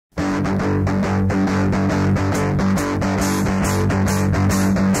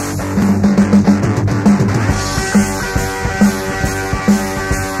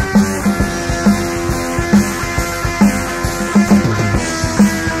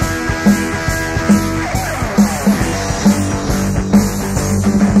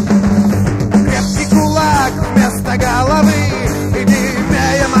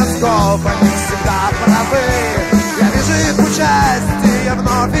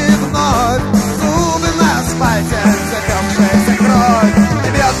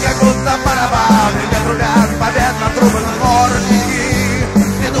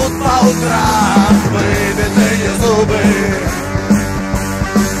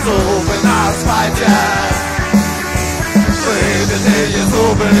асфальте, выбитые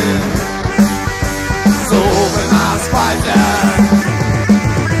зубы, зубы на асфальте.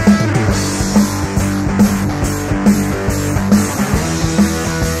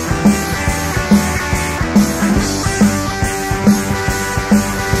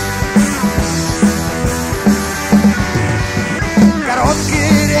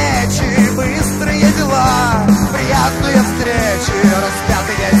 Приятные встречи,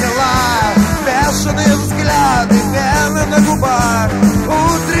 распятые тела, бешеные взгляды, пена на губах,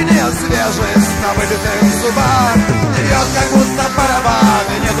 утренняя свежесть на выбитых зубах. Идет как будто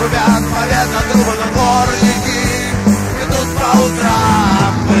барабаны, не трубят победно трубы, но дворники идут по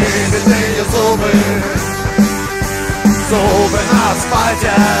утрам. Выбитые зубы, зубы на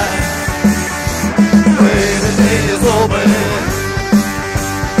асфальте, выбитые зубы,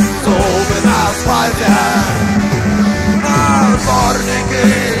 зубы на асфальте. Дворники,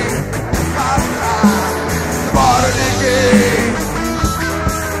 дворники,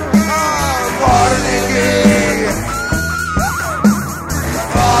 дворники,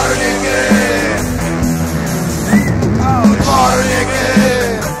 дворники, дворники,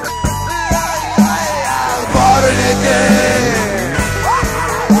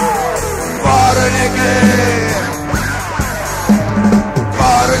 дворники, дворники,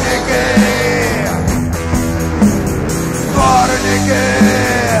 дворники.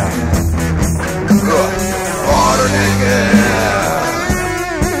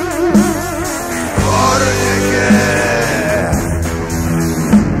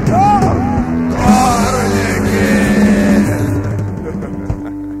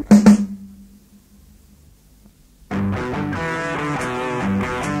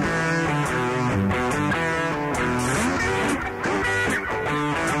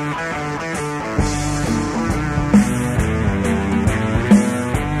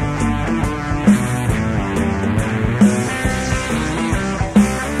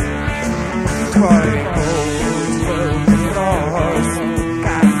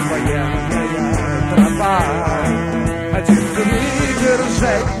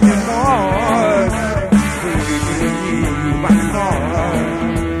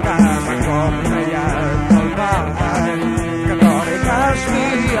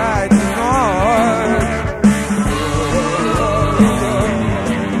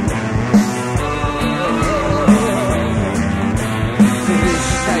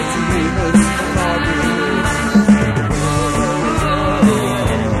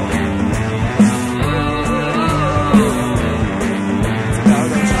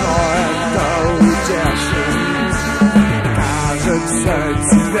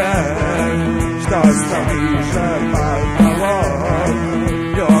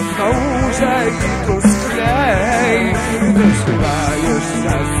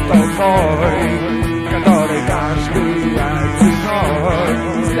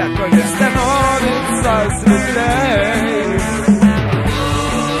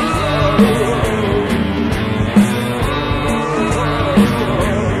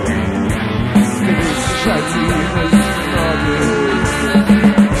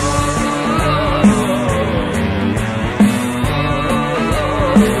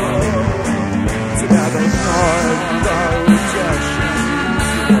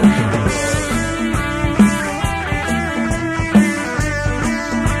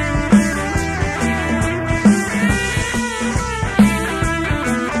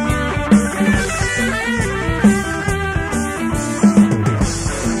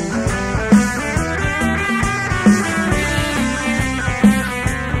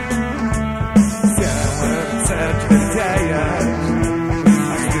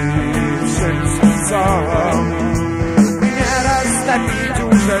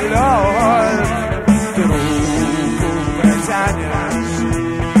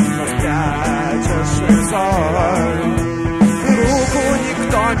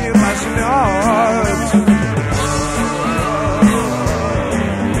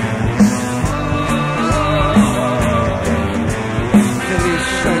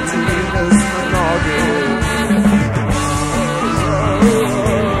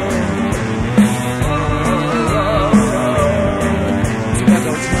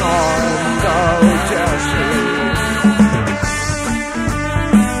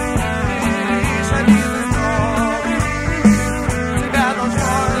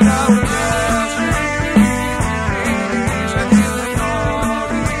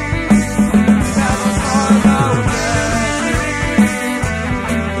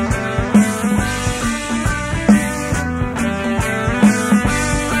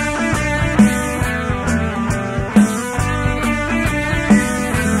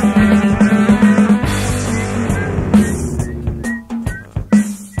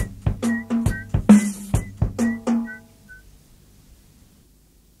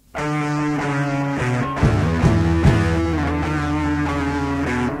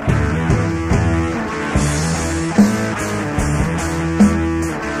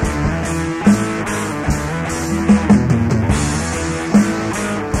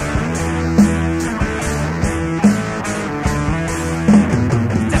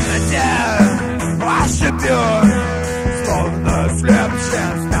 В темноте ошибет, словно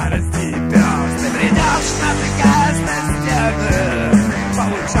слепшая старости пес. Ты придешь, натыкаясь на стены,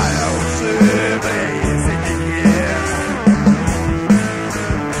 получая ушибы и синяки.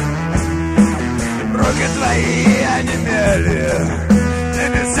 Руки твои онемели, ты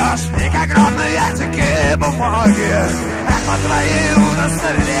несешь в них огромные тюки бумаги. Это твои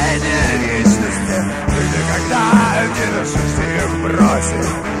удостоверения личности. Ты никогда не решишься их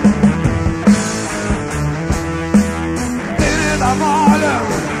бросить. Ты недоволен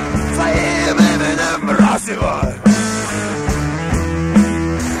своим именем, брось его.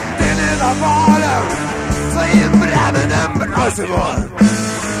 Ты недоволен своим бременем, брось его.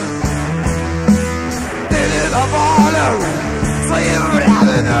 Ты недоволен своим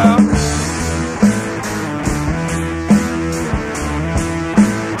временем.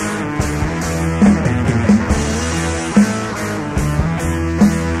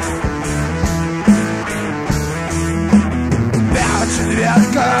 Очень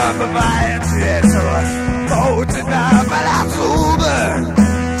редко бывает весело, но у тебя болят зубы,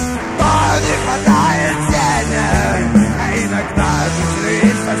 но не хватает денег, а иногда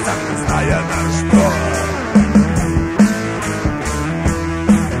жизнь совсем не знает на что.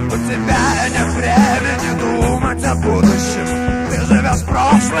 У тебя нет времени думать о будущем, ты живешь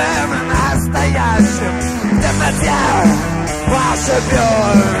прошлым и настоящим. В темноте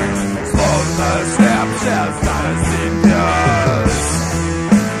ошибет, словно слепшая старости пес.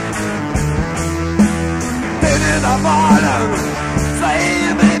 Ты недоволен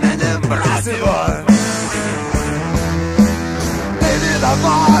своим именем, брось его. Ты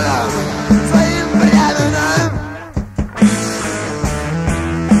недоволен своим временем.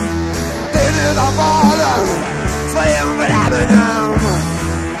 Ты недоволен своим временем.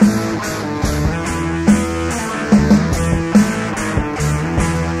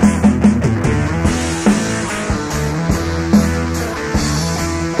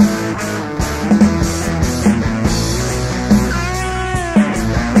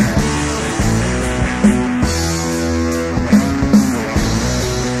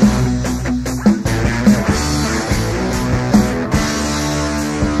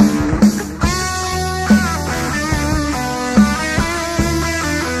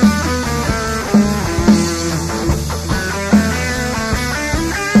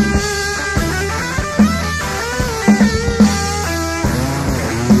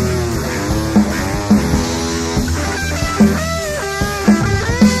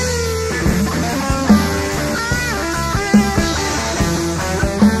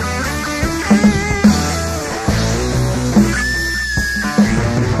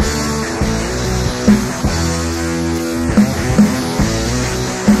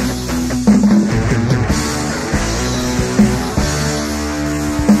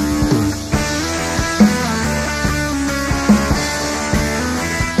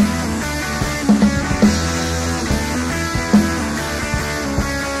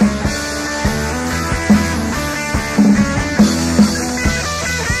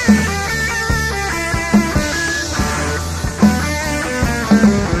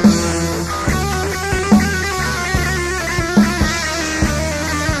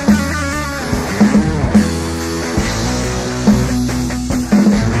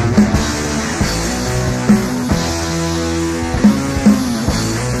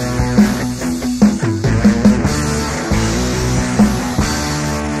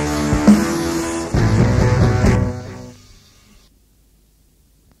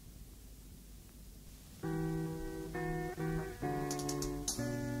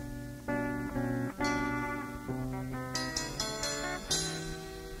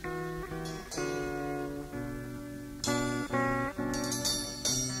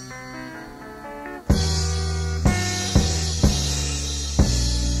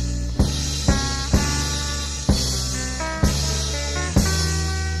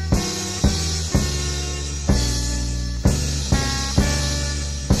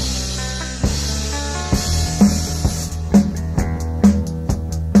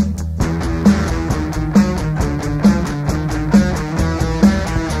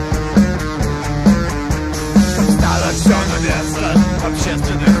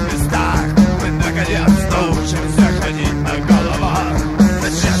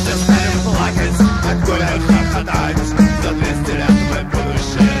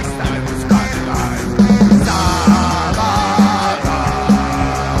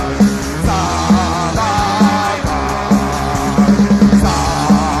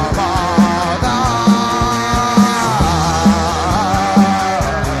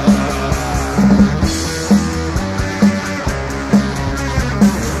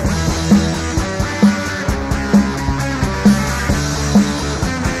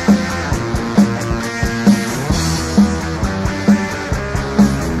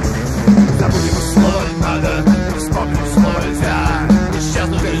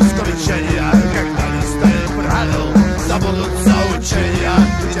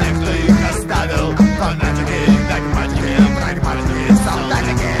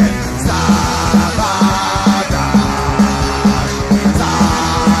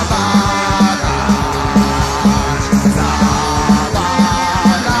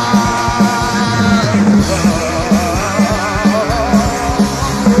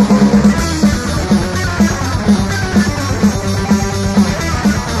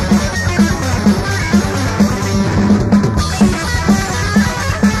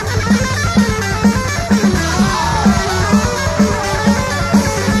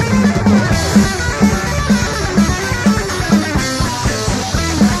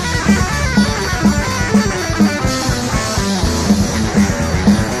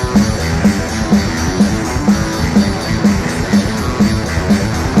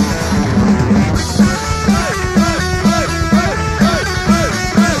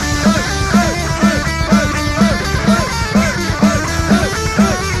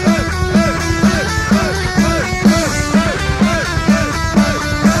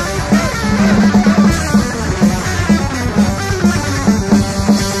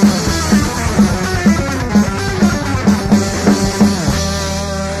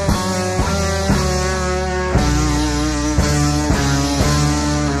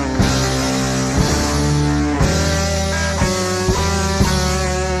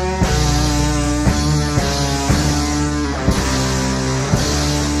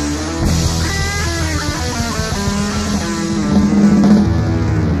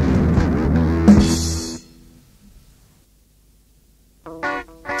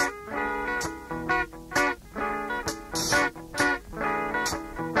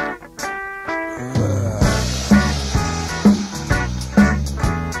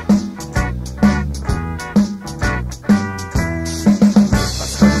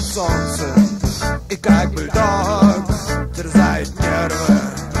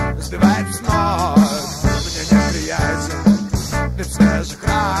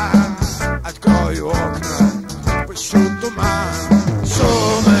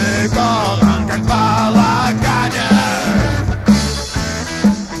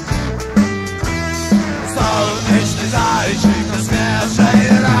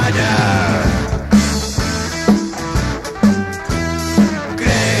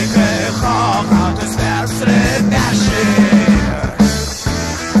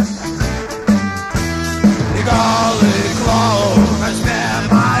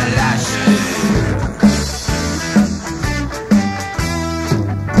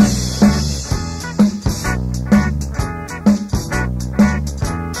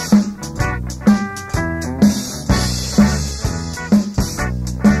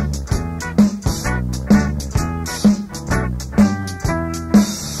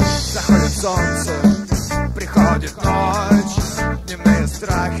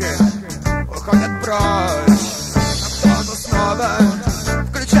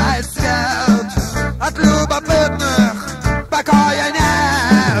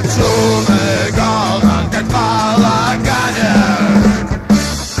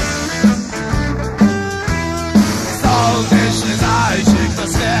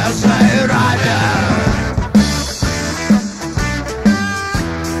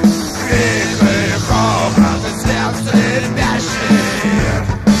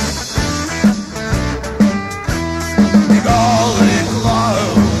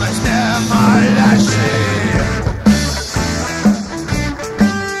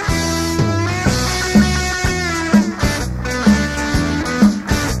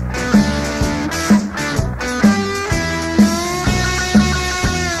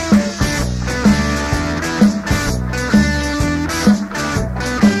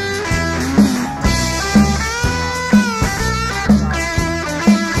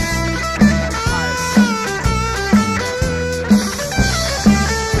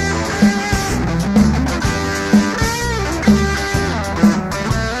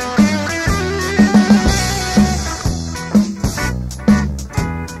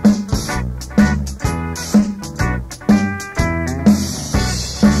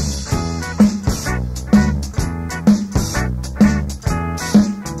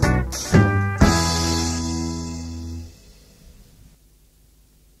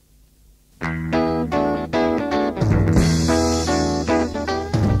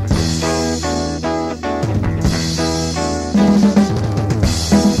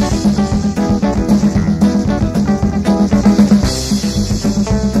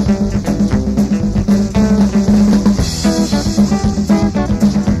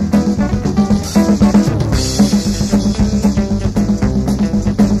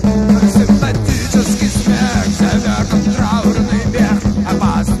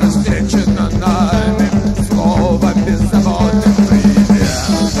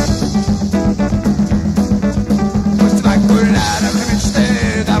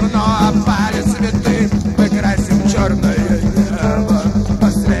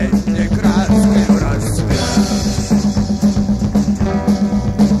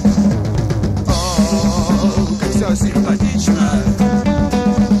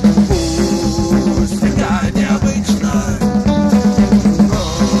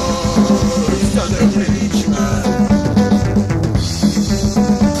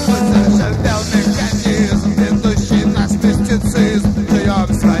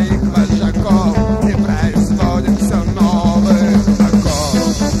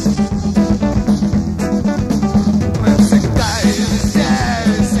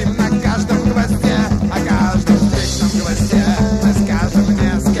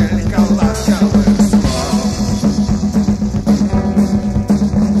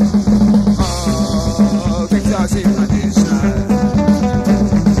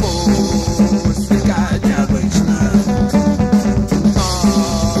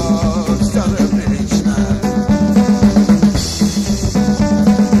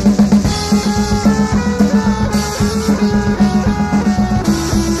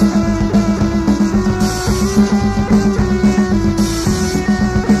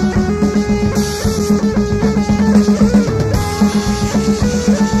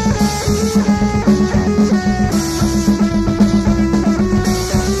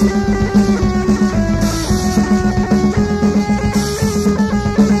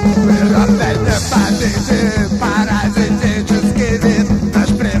 Опять не победит паразитический вид. Наш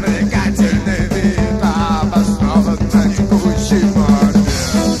привлекательный вид обоснован на текущей форме.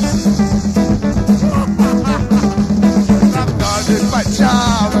 Нам ножик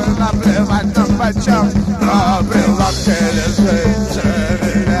почем, наплевать нам почем, но прилавки лежит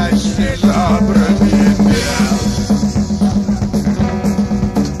шевелящий добрый мир.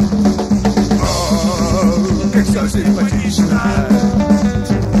 О, как все симпатично,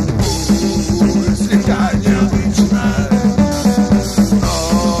 слегка необычно, но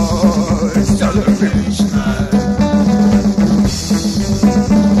все отлично.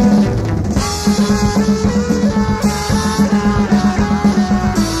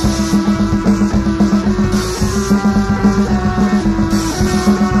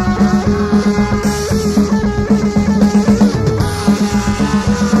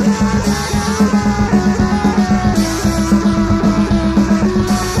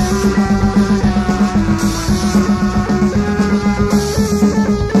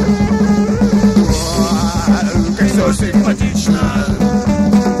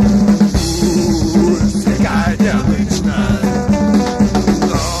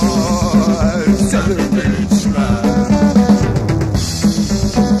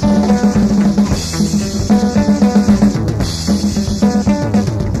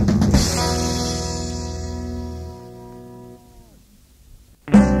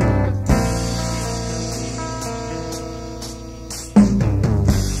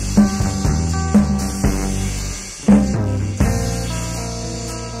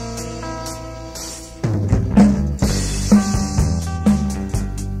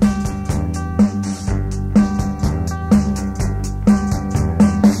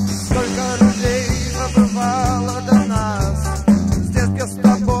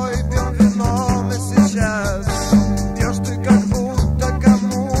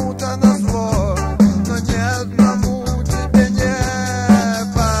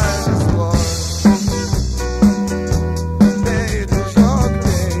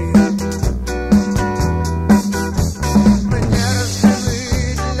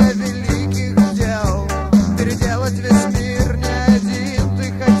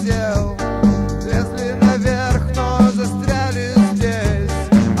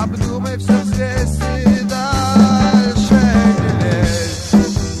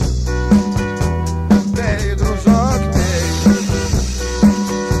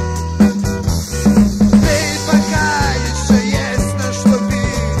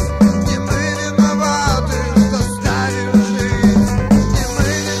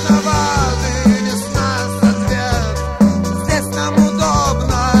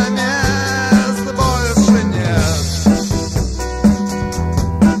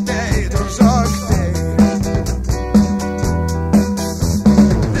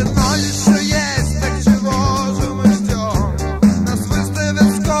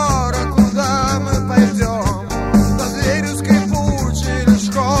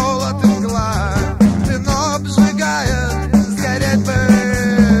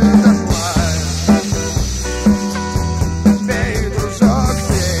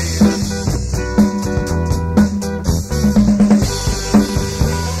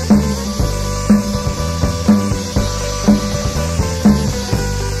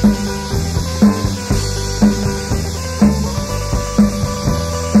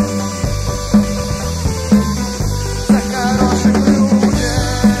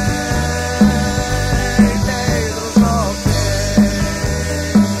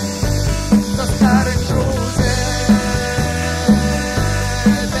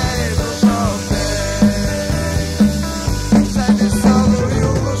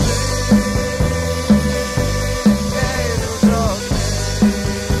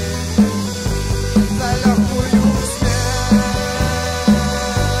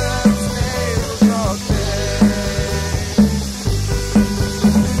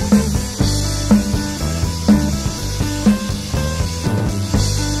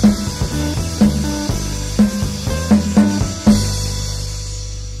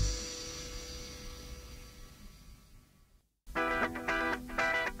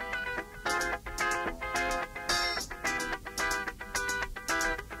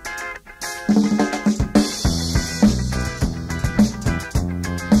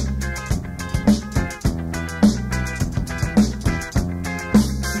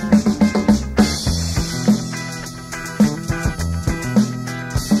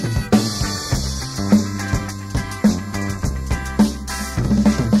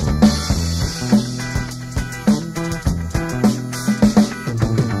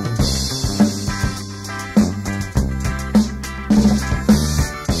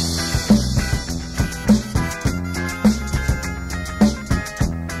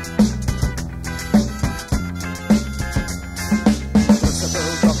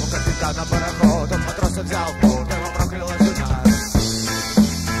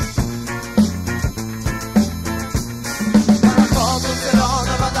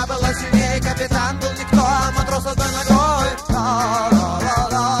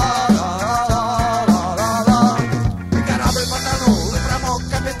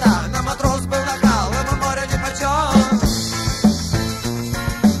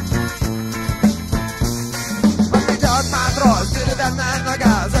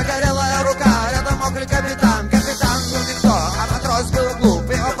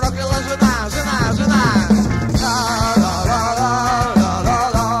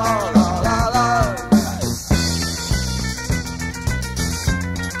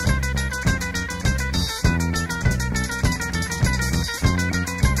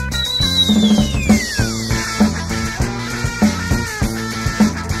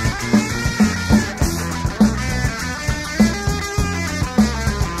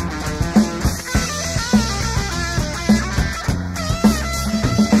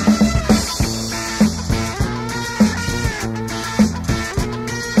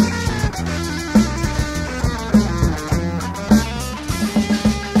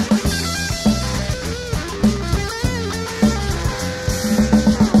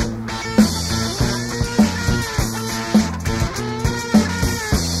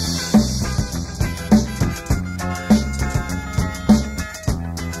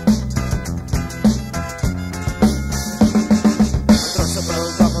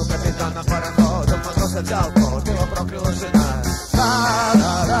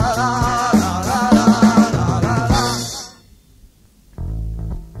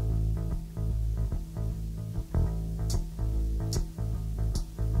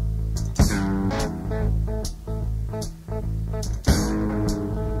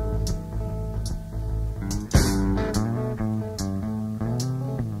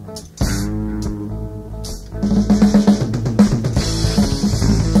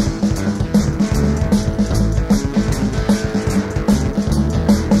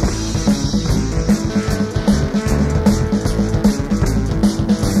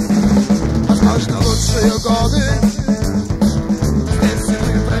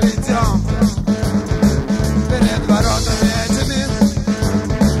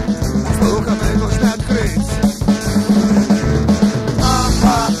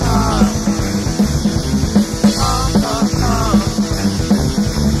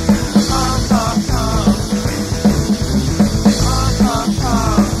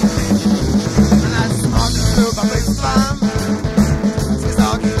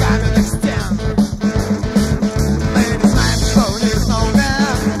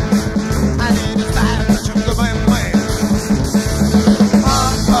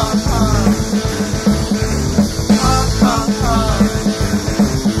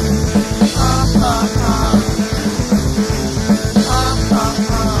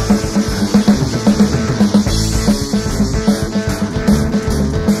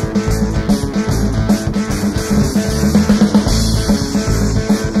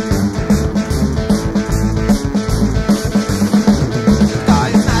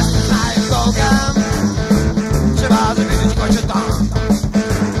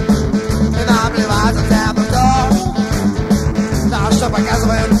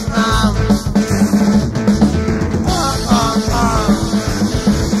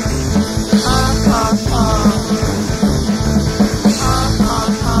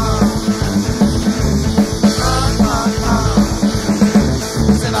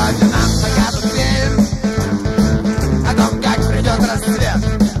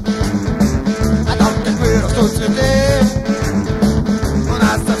 растут цветы, у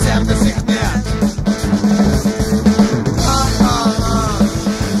нас совсем без них нет.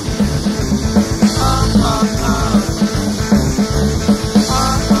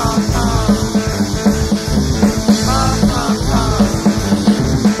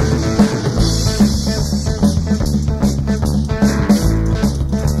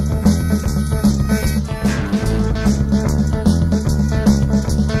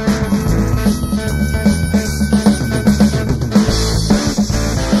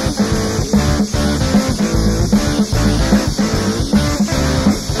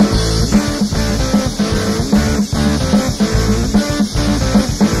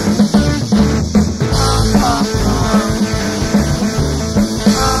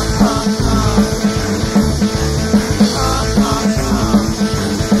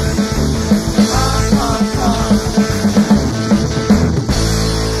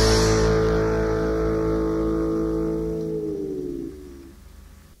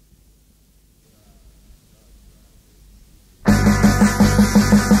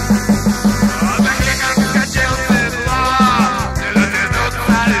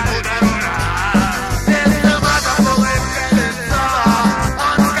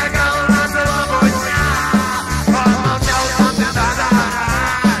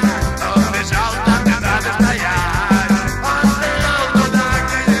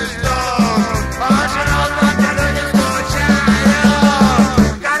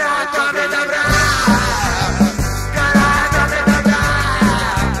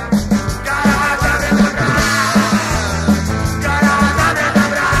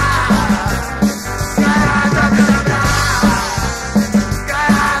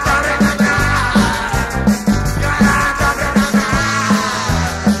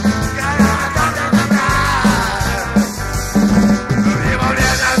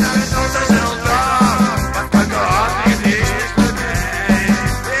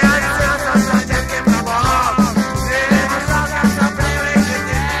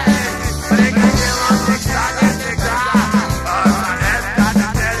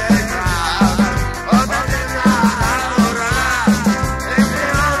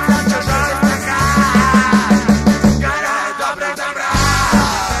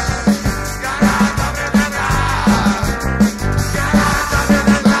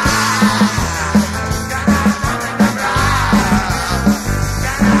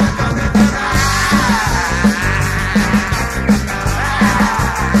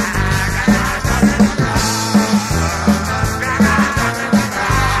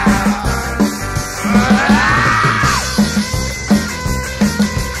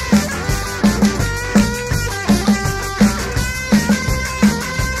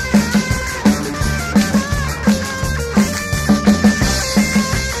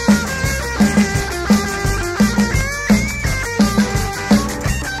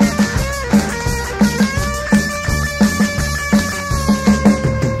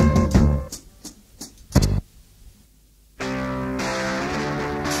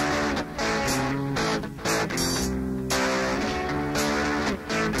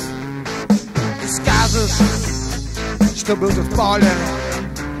 Что был ты в поле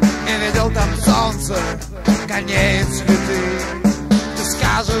и видел там солнце, коней и цветы. Ты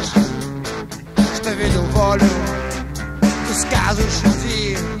скажешь, что видел волю. Ты скажешь,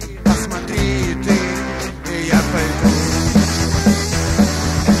 иди, посмотри, и ты, и я пойду.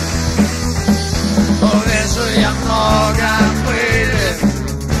 Увижу я много пыли,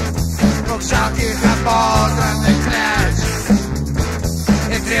 двух жалких ободранных плеч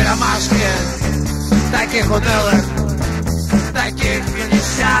и три ромашки, таких унылых, таких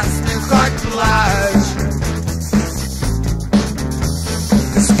несчастных, хоть плачь.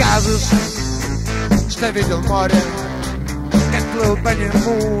 Ты скажешь, что видел море, как плыл по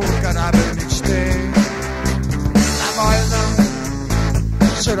нему корабль мечты. На вольном,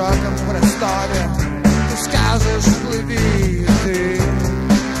 широком просторе ты скажешь, плыви ты,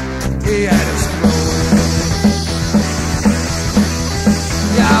 и я рискну.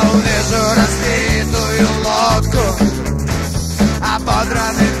 Я увижу разбитую лодку,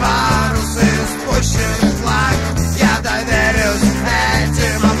 ободранный парус и спущенный флаг. Я доверюсь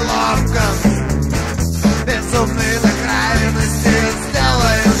этим обломкам, безумной до крайности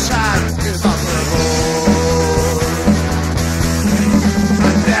сделаю шаг и поплыву. А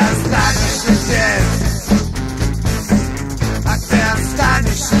ты останешься здесь, а ты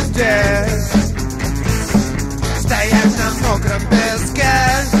останешься здесь, стоять на мокром песке,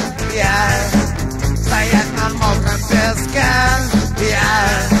 стоять на мокром песке,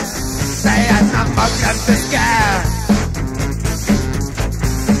 стоять на мокром песке.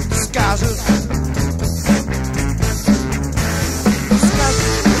 Скажешь,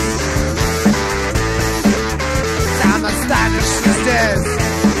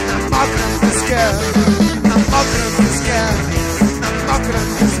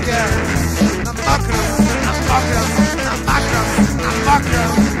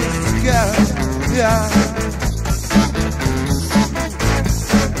 тебя.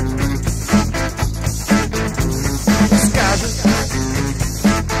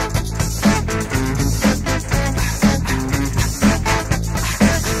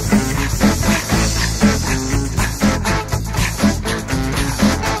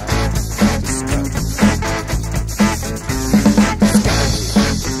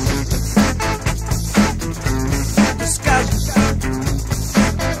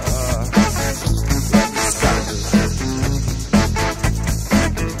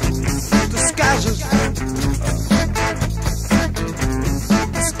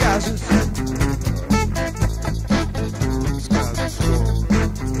 Скажешь.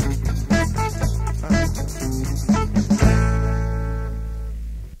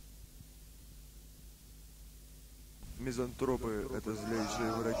 Мизантропы — это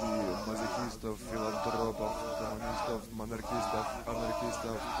злейшие враги мазохистов, филантропов, коммунистов, монархистов,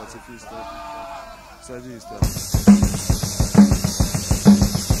 анархистов, пацифистов, садистов.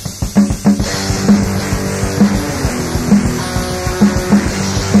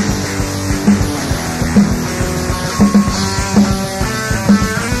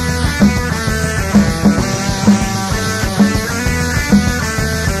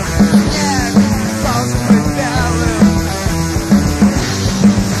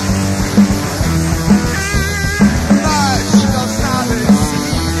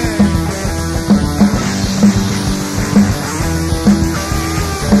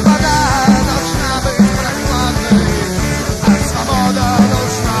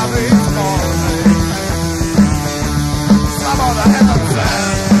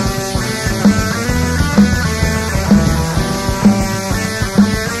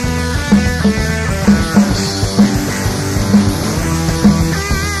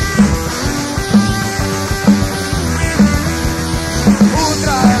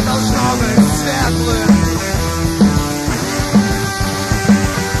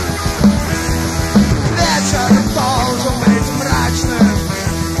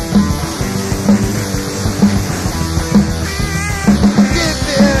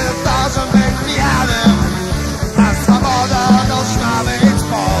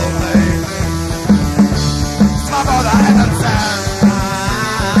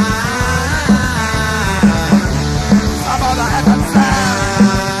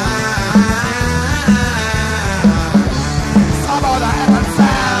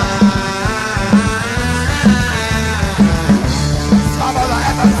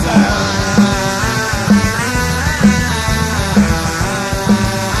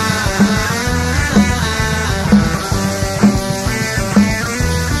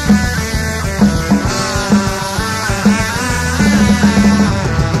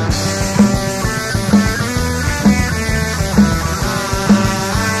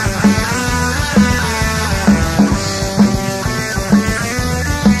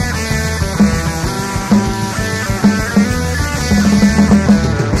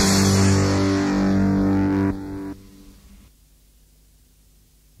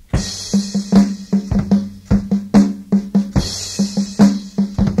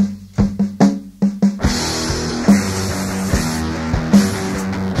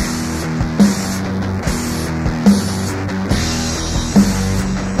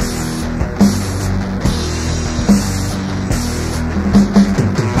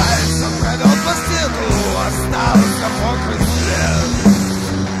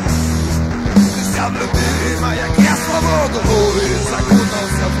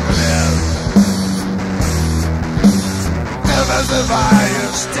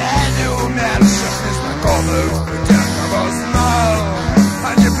 Называешь тени умерших незнакомых, тех, кого знал.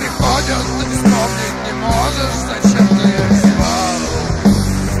 Они приходят, но не вспомнить не можешь, зачем ты их звал.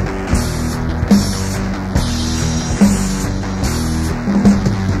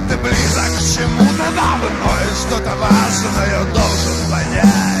 Ты близок к чему-то давно, и что-то важное должен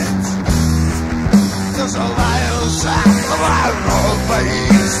понять. Ты желаешь этого, но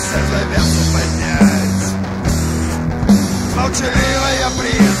боишься завесу поднять. Молчаливые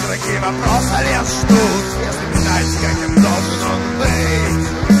призраки вопроса лишь ждут, если знать, каким должен он быть.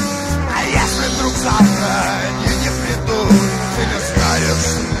 А если вдруг завтра они не придут, ты не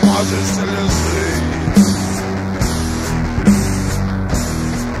знаешь, можешь ли жить.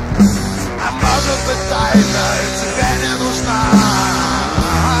 А может быть, тайна тебе не нужна,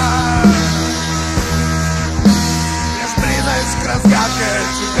 лишь близость к разгадке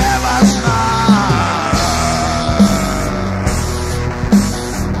тебе важна.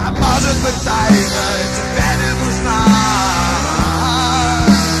 Может быть, тайна тебе не нужна,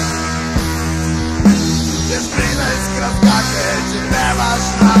 лишь близость к разгадке тебе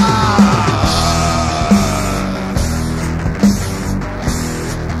важна.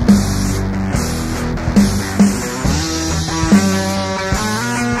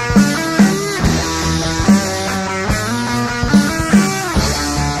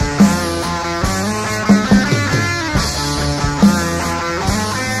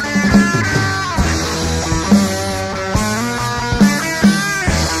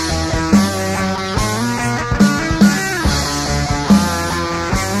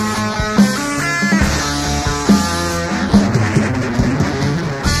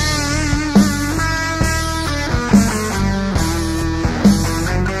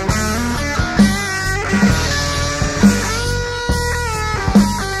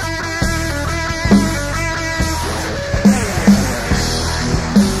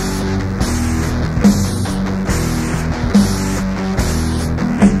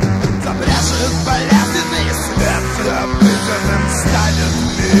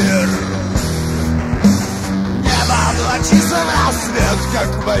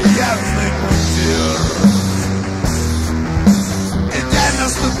 как военный мундир. И день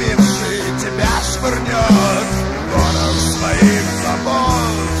наступивший тебя швырнет в город своих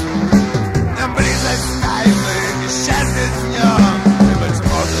забот. Близость тайны исчезнет днем, и, быть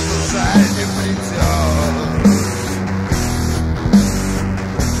может, уже не придет.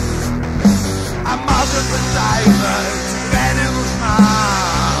 А может быть, тайна тебе не нужна.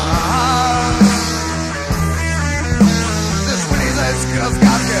 Лишь близость к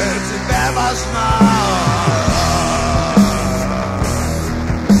разгадке тебе важна.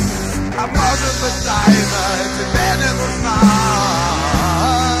 А может быть, тайна тебе не нужна.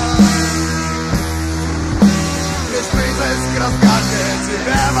 Лишь близость к разгадке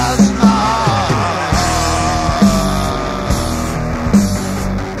тебе важна.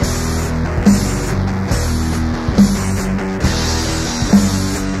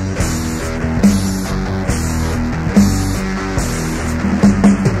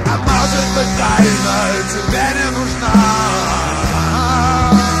 Тайна тебе не нужна.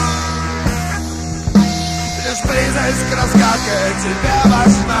 Лишь близость к разгадке тебе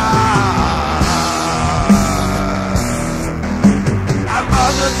важна. А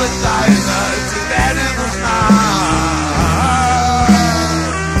может быть, тайна